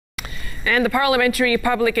And the Parliamentary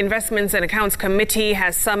Public Investments and Accounts Committee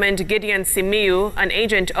has summoned Gideon Simiyu, an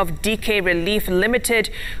agent of DK Relief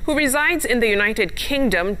Limited, who resides in the United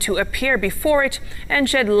Kingdom, to appear before it and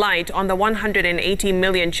shed light on the 180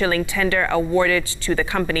 million shilling tender awarded to the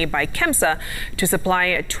company by KEMSA to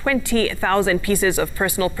supply 20,000 pieces of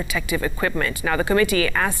personal protective equipment. Now, the committee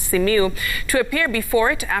asked Simiyu to appear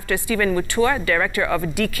before it after Stephen Mutua, director of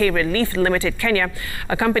DK Relief Limited Kenya,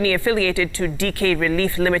 a company affiliated to DK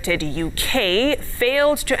Relief Limited UK,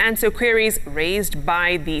 failed to answer queries raised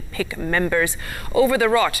by the PIC members over the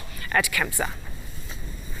rot at KEMSA.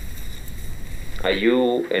 Are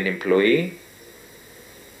you an employee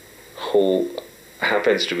who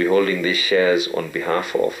happens to be holding these shares on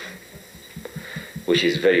behalf of, which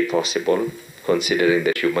is very possible considering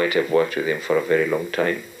that you might have worked with him for a very long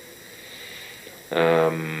time?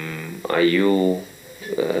 Are you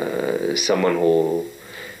someone who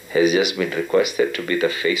has just been requested to be the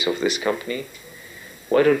face of this company?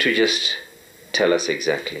 Why don't you just tell us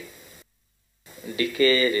exactly?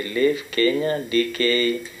 DK Relief Kenya,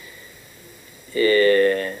 DK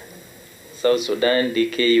South Sudan,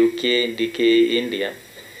 DK UK, DK India,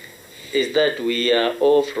 is that we are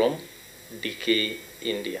all from DK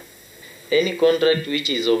India. Any contract which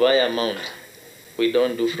is of high amount, we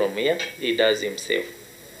don't do from here, he does himself.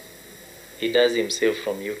 He does himself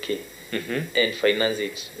from UK. And finance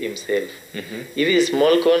it himself. If it's a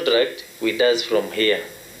small contract, we does from here.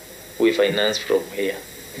 We finance from here.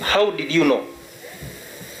 How did you know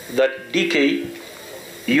that DK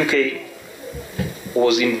UK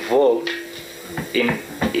was involved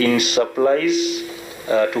in supplies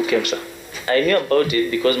to KEMSA? I knew about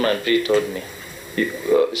it because Manpreet told me.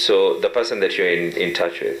 So the person that you're in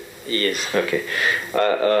touch with? Yes. Okay.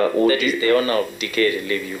 That is the owner of DK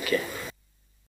Relief UK.